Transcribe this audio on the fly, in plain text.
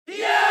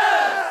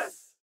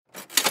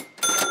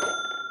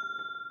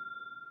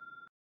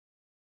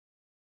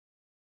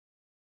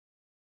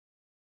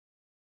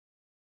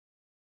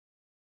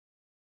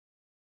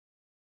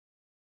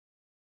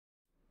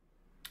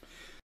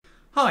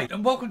Hi,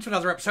 and welcome to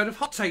another episode of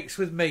Hot Takes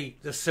with me,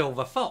 the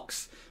Silver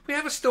Fox. We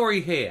have a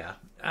story here,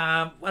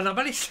 and I'm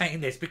only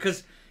saying this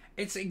because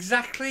it's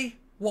exactly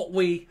what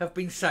we have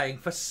been saying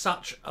for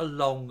such a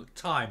long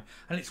time,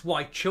 and it's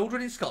why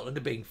children in Scotland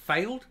are being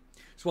failed.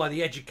 It's why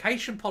the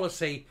education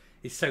policy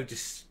is so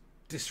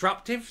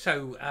disruptive,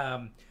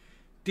 so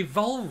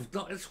devolved.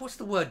 What's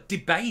the word?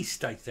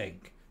 Debased, I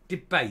think.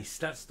 Debased,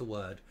 that's the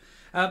word.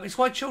 It's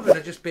why children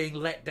are just being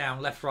let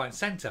down left, right and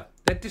centre.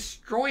 They're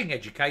destroying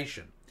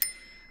education.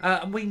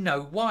 And we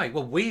know why.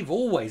 Well, we've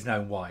always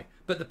known why.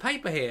 But the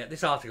paper here,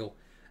 this article,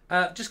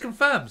 just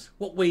confirms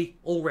what we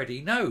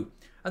already know.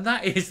 And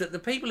that is that the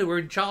people who are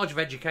in charge of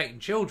educating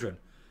children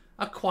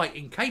are quite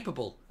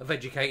incapable of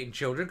educating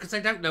children because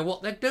they don't know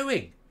what they're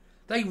doing.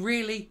 They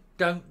really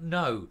don't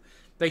know.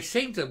 They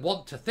seem to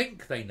want to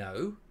think they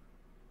know,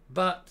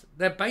 but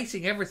they're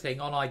basing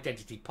everything on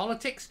identity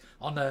politics,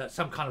 on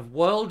some kind of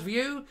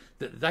worldview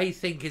that they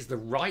think is the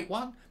right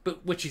one,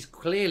 but which is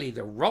clearly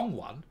the wrong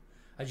one,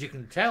 as you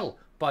can tell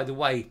by the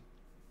way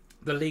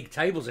the league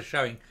tables are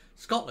showing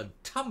Scotland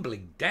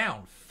tumbling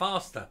down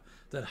faster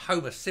than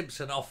Homer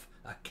Simpson off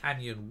a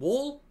canyon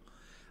wall.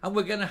 And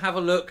we're going to have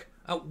a look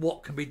at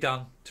what can be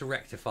done to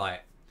rectify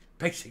it.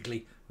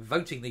 Basically,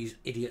 voting these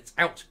idiots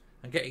out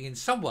and getting in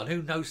someone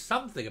who knows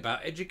something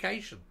about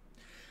education.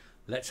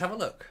 Let's have a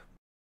look.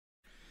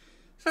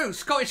 So,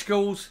 Scottish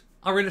schools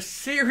are in a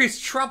serious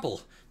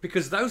trouble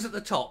because those at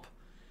the top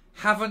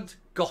haven't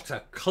got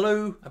a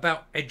clue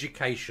about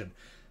education.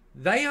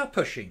 They are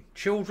pushing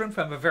children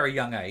from a very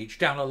young age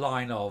down a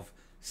line of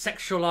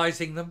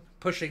sexualising them,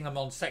 pushing them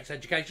on sex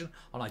education,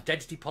 on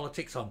identity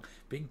politics, on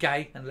being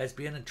gay and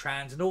lesbian and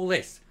trans and all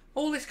this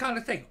kind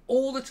of thing,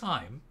 all the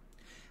time.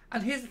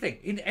 And here's the thing,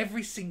 in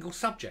every single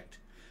subject.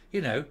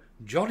 You know,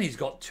 Johnny's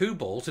got 2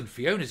 balls and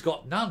Fiona's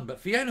got none, but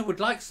Fiona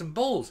would like some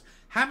balls.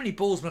 How many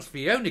balls must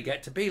Fiona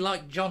get to be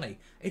like Johnny?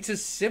 It's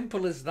as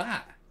simple as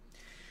that.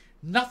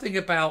 Nothing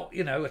about,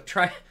 you know, a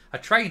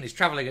train is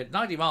travelling at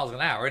 90 miles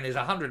an hour and is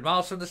 100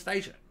 miles from the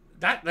station.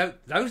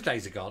 Those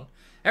days are gone.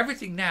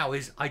 Everything now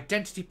is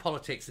identity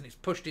politics, and it's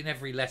pushed in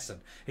every lesson.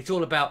 It's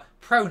all about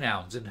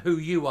pronouns and who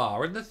you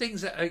are and the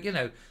things that are, you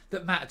know,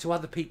 that matter to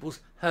other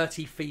people's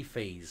hurty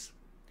fee-fees.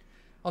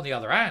 On the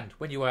other hand,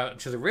 when you go out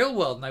into the real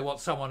world and they want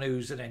someone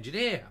who's an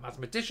engineer, a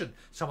mathematician,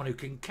 someone who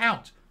can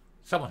count,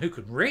 someone who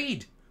can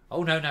read.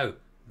 Oh, no,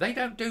 they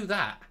don't do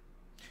that.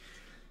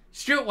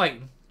 Stuart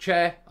Waiton,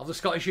 chair of the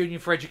Scottish Union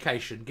for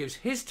Education, gives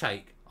his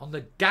take on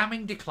the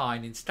damning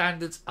decline in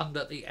standards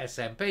under the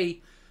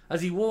SNP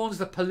as he warns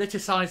the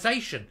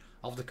politicisation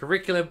of the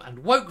curriculum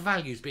and woke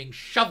values being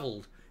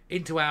shoveled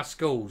into our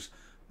schools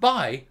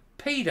by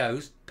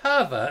pedos,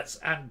 perverts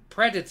and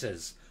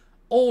predators.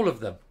 All of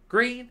them,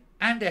 Green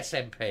and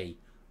SNP,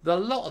 the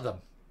lot of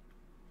them.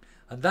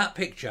 And that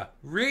picture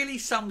really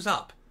sums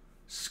up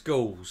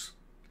schools.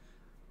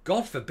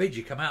 God forbid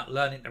you come out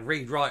learning to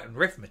read, write and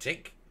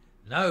arithmetic.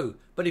 No,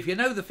 but if you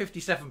know the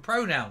 57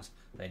 pronouns,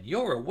 then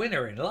you're a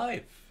winner in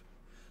life.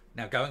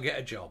 Now go and get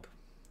a job.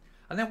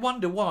 And then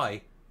wonder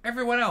why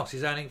everyone else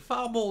is earning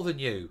far more than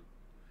you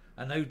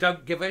and who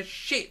don't give a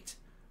shit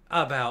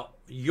about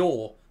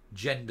your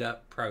gender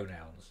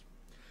pronouns.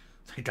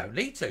 They don't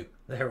need to.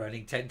 They're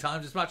earning 10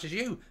 times as much as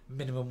you,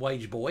 minimum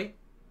wage boy.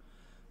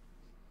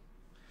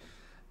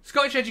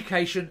 Scottish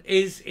education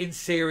is in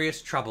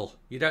serious trouble.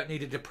 You don't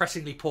need a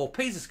depressingly poor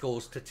PISA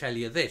scores to tell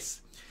you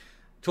this.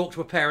 Talk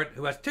to a parent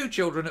who has 2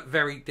 children at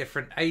very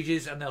different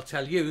ages and they'll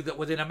tell you that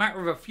within a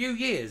matter of a few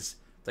years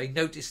they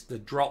noticed the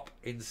drop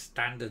in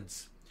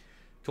standards.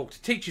 Talk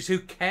to teachers who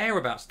care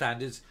about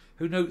standards,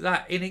 who know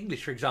that in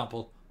English, for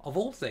example, of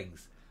all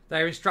things, they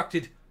are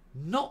instructed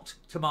not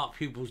to mark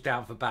pupils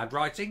down for bad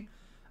writing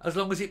as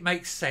long as it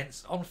makes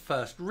sense on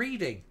first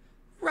reading.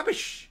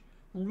 Rubbish!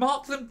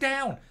 Mark them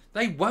down.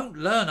 They won't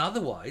learn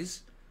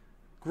otherwise.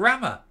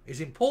 Grammar is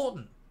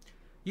important.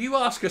 You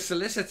ask a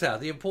solicitor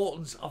the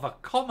importance of a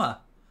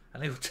comma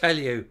and he'll tell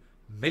you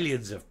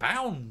millions of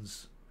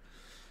pounds.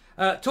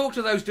 Talk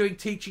to those doing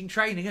teaching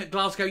training at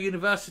Glasgow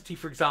University,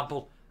 for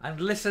example,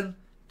 and listen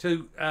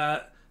to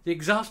the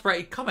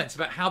exasperated comments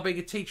about how being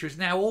a teacher is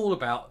now all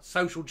about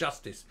social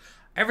justice.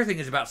 Everything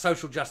is about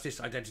social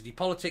justice, identity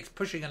politics,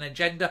 pushing an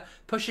agenda,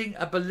 pushing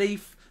a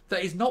belief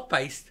that is not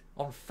based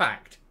on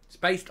fact. It's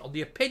based on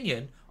the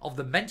opinion of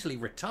the mentally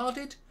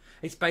retarded.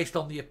 It's based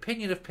on the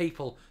opinion of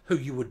people who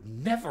you would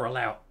never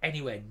allow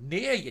anywhere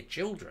near your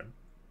children.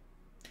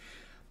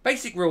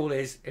 Basic rule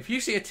is, if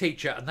you see a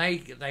teacher and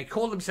they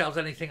call themselves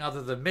anything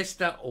other than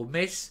Mr. or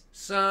Miss,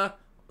 Sir,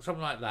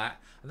 something like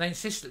that, and they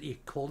insist that you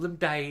call them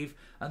Dave,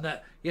 and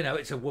that, you know,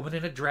 it's a woman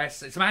in a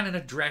dress, it's a man in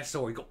a dress,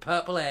 or you've got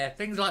purple hair,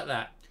 things like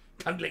that,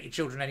 don't let your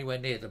children anywhere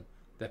near them.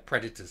 They're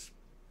predators.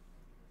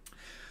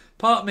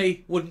 Part of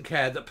me wouldn't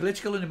care that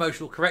political and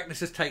emotional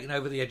correctness has taken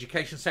over the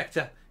education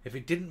sector if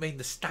it didn't mean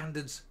the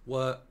standards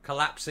were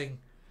collapsing,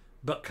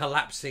 but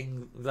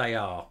collapsing they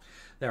are.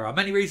 There are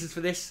many reasons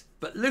for this,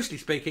 but loosely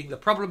speaking, the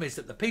problem is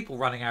that the people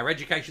running our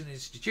education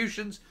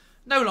institutions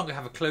no longer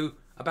have a clue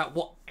about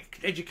what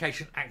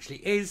education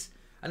actually is,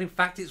 and in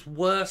fact it's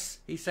worse,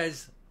 he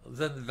says,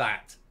 than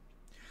that.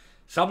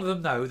 Some of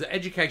them know that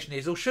education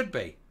is or should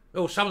be.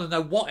 Or some of them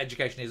know what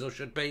education is or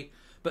should be,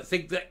 but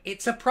think that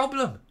it's a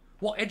problem.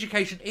 What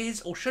education is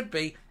or should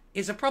be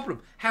is a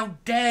problem. How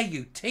dare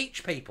you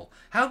teach people?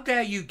 How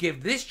dare you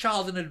give this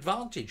child an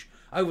advantage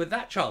over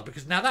that child?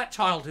 Because now that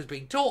child has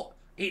been taught,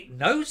 it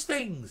knows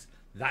things.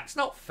 That's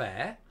not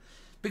fair.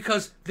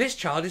 Because this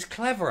child is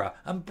cleverer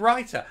and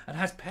brighter and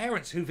has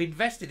parents who've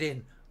invested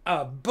in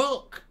a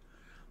book.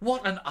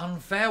 What an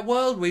unfair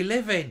world we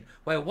live in,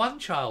 where one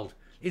child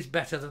is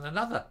better than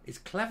another, is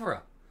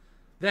cleverer.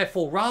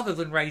 Therefore, rather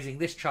than raising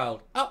this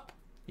child up,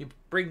 you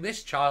bring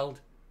this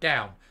child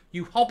down.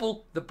 You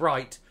hobble the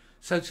bright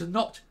so to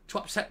not to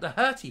upset the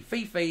hurty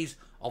fee-fees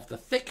of the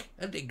thick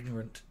and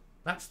ignorant.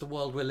 That's the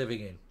world we're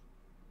living in.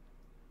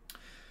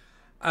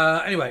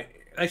 Anyway,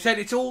 they said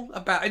it's all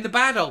about, in the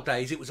bad old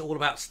days, it was all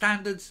about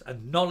standards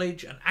and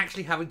knowledge and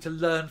actually having to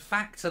learn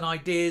facts and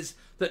ideas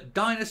that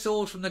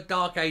dinosaurs from the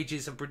dark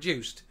ages have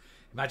produced.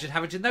 Imagine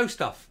having to know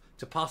stuff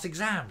to pass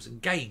exams and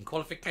gain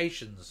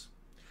qualifications.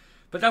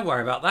 But don't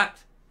worry about that.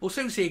 We'll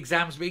soon see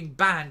exams being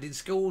banned in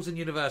schools and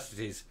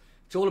universities.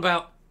 It's all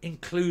about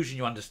inclusion,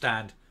 you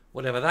understand,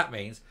 whatever that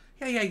means.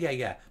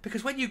 Yeah.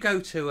 Because when you go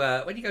to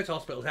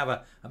hospital to have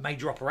a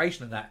major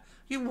operation and that,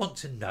 you want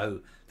to know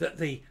that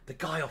the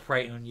guy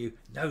operating on you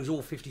knows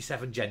all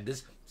 57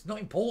 genders. It's not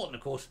important,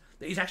 of course,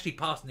 that he's actually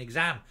passed an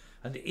exam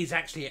and is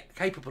actually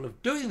capable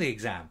of doing the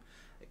exam.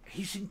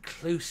 He's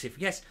inclusive.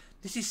 Yes,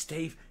 this is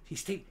Steve.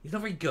 He's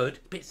not very good,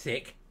 a bit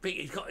thick, but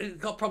he's got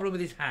a problem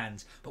with his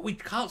hands. But we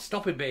can't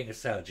stop him being a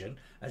surgeon,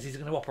 as he's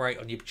going to operate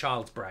on your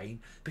child's brain,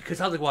 because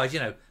otherwise,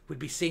 we'd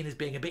be seen as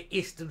being a bit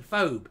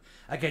Eastern-phobe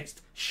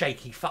against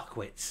shaky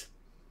fuckwits.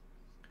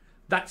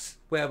 That's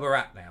where we're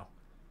at now.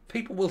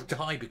 People will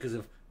die because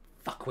of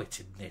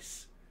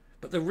fuckwittedness.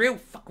 But the real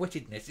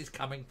fuckwittedness is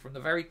coming from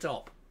the very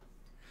top.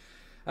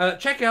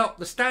 Check out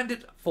the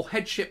Standard for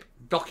Headship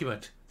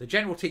document, the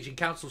General Teaching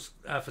Council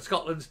for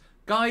Scotland's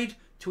Guide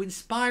to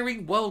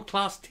Inspiring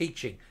World-Class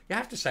Teaching. You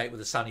have to say it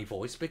with a sunny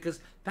voice because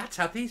that's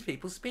how these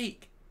people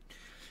speak.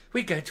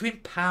 We're going to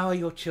empower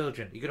your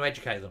children. You're going to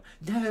educate them.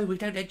 No, we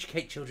don't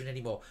educate children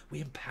anymore.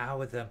 We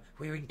empower them.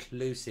 We're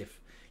inclusive.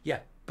 Yeah,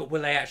 but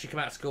will they actually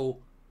come out of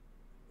school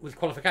with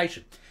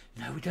qualification?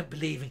 No, we don't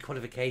believe in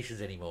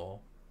qualifications anymore.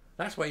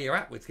 That's where you're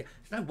at with.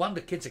 It's no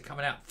wonder kids are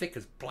coming out thick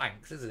as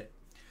blanks, isn't it?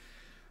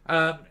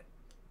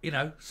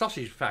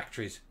 Sausage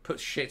factories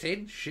put shit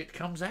in, shit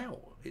comes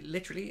out. It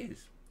literally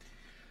is.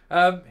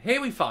 Here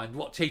we find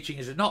what teaching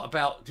is not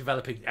about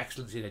developing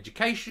excellence in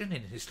education,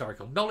 in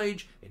historical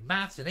knowledge, in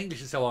maths, in English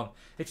and so on.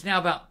 It's now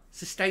about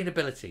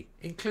sustainability,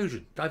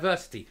 inclusion,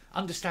 diversity,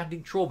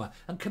 understanding trauma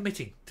and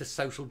committing to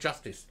social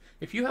justice.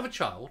 If you have a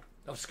child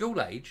of school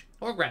age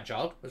or a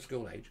grandchild of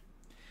school age,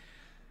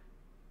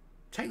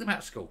 take them out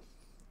of school,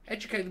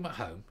 educate them at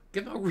home,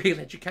 give them a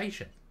real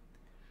education.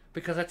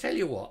 Because I tell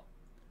you what,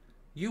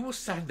 you will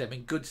stand them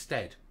in good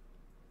stead.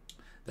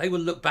 They will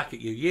look back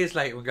at you years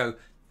later and go,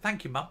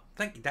 thank you, Mum,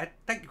 thank you, Dad,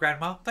 thank you,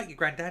 Grandma, thank you,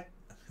 Granddad,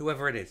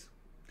 whoever it is.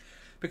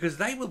 Because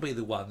they will be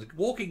the ones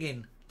walking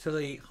in to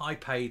the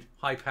high-paid,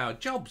 high-powered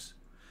jobs,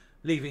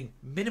 leaving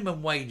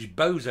minimum wage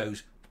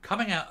bozos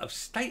coming out of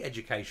state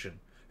education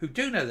who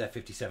do know their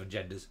 57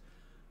 genders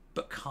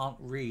but can't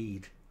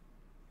read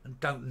and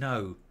don't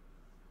know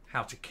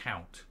how to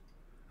count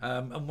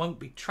and won't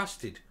be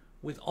trusted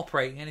with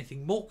operating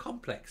anything more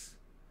complex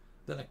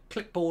than a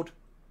clipboard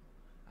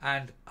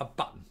and a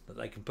button that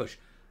they can push.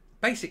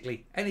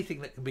 Basically,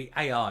 anything that can be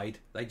AI'd,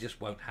 they just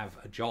won't have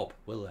a job,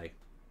 will they?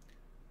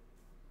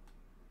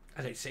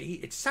 And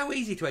it's so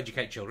easy to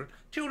educate children.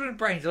 Children's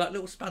brains are like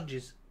little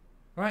sponges,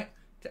 right?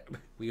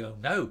 We all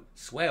know,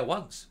 swear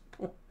once.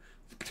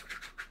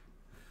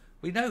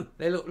 We know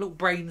their little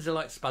brains are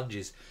like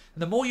sponges.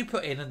 And the more you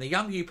put in and the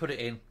younger you put it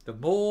in, the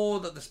more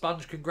that the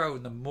sponge can grow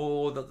and the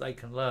more that they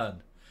can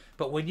learn.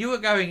 But when you are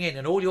going in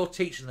and all you're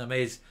teaching them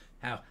is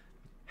how,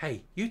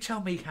 hey, you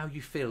tell me how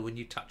you feel when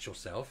you touch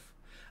yourself.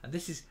 And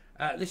this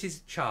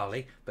is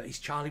Charlie, but he's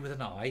Charlie with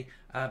an I,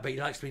 but he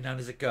likes to be known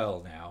as a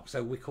girl now.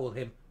 So we call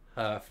him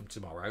her from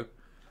tomorrow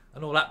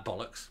and all that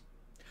bollocks.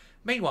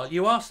 Meanwhile,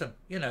 you ask them,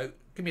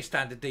 give me a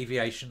standard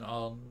deviation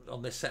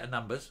on this set of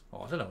numbers.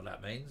 Oh, I don't know what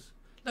that means.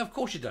 No, of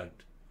course you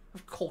don't.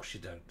 Of course you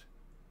don't.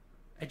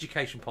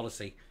 Education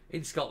policy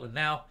in Scotland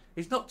now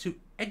is not to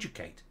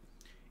educate.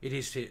 It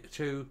is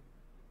to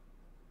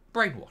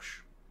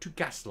brainwash, to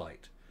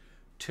gaslight,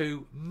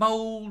 to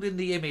mould in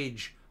the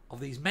image of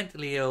these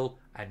mentally ill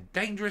and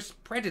dangerous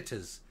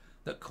predators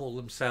that call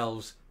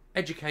themselves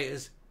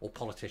educators or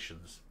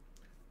politicians.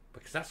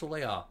 Because that's all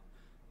they are.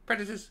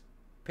 Predators,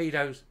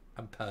 pedos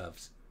and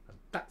pervs. And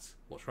that's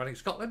what's running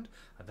Scotland,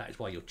 and that is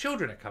why your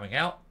children are coming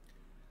out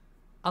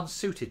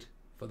unsuited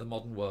for the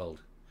modern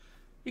world.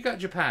 You go to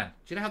Japan.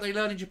 Do you know how they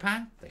learn in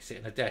Japan? They sit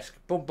in a desk.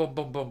 Boom, boom,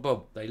 boom, boom,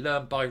 boom. They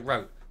learn by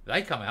rote.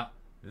 They come out.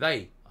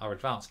 They are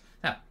advanced.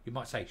 Now, you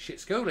might say shit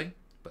schooling,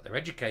 but they're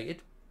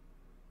educated.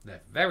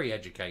 They're very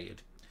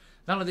educated.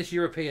 None of this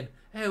European,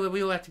 well,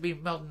 we all have to be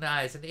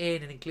modernised and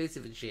in and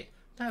inclusive and shit.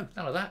 No,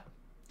 none of that.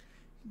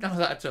 None of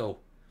that at all.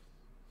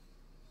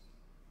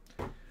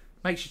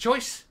 Makes your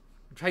choice.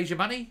 pays your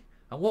money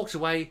and walks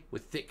away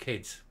with thick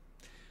kids.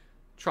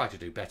 Try to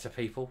do better,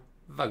 people.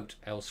 Vote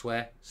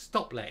elsewhere.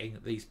 Stop letting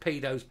these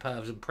pedos,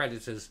 pervs and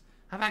predators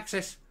have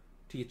access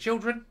to your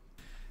children.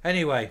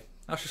 Anyway,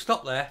 I shall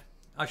stop there.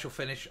 I shall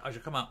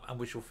come up and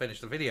we shall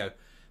finish the video.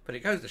 But it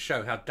goes to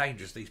show how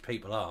dangerous these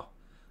people are.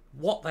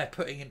 What they're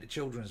putting into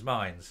children's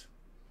minds.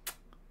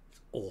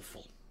 It's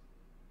awful.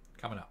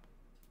 Coming up.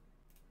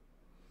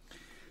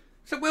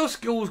 So will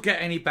schools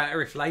get any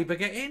better if Labour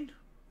get in?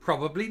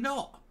 Probably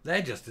not.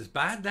 They're just as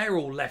bad. They're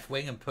all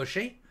left-wing and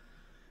pushy.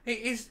 It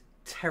is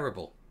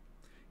terrible.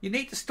 You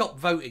need to stop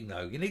voting,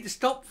 though. You need to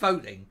stop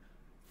voting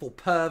for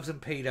pervs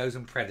and pedos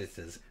and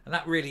predators. And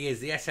that really is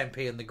the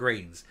SNP and the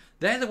Greens.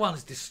 They're the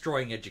ones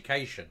destroying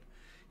education.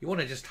 You want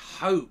to just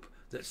hope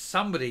that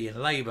somebody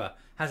in Labour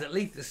has at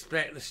least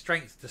the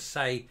strength to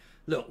say,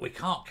 look, we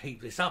can't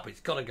keep this up. It's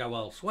got to go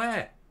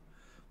elsewhere.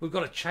 We've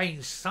got to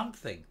change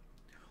something.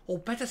 Or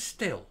better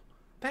still,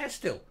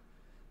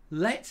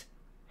 let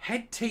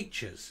head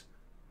teachers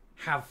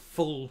have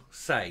full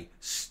say.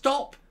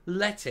 Stop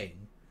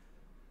letting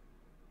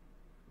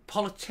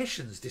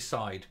politicians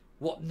decide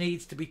what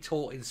needs to be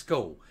taught in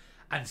school,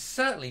 and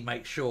certainly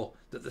make sure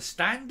that the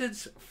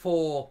standards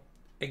for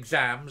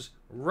exams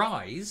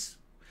rise,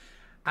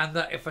 and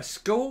that if a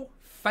school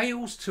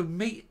fails to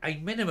meet a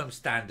minimum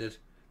standard,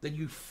 then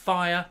you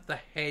fire the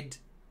head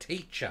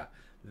teacher.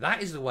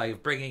 That is the way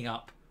of bringing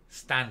up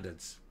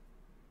standards.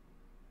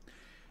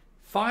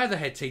 Fire the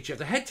head teacher. If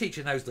the head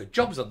teacher knows the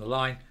job's on the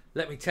line,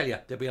 let me tell you,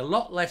 there'll be a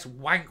lot less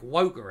wank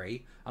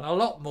wokery and a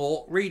lot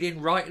more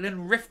reading, writing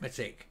and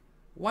arithmetic,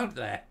 won't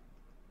there?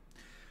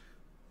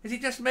 Is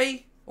it just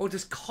me, or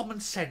does common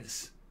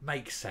sense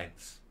make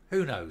sense?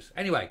 Who knows?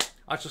 Anyway,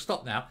 I shall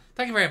stop now.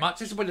 Thank you very much.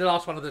 This will be the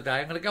last one of the day.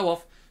 I'm going to go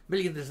off.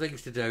 Millions of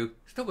things to do.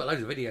 Still got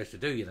loads of videos to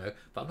do, you know,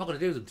 but I'm not going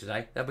to do them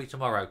today. They'll be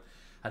tomorrow.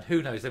 And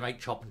who knows, they may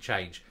chop and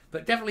change.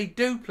 But definitely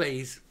do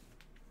please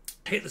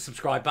hit the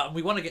subscribe button.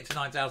 We want to get to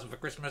 9,000 for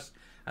Christmas.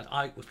 And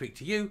I will speak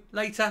to you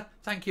later.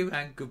 Thank you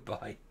and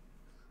goodbye.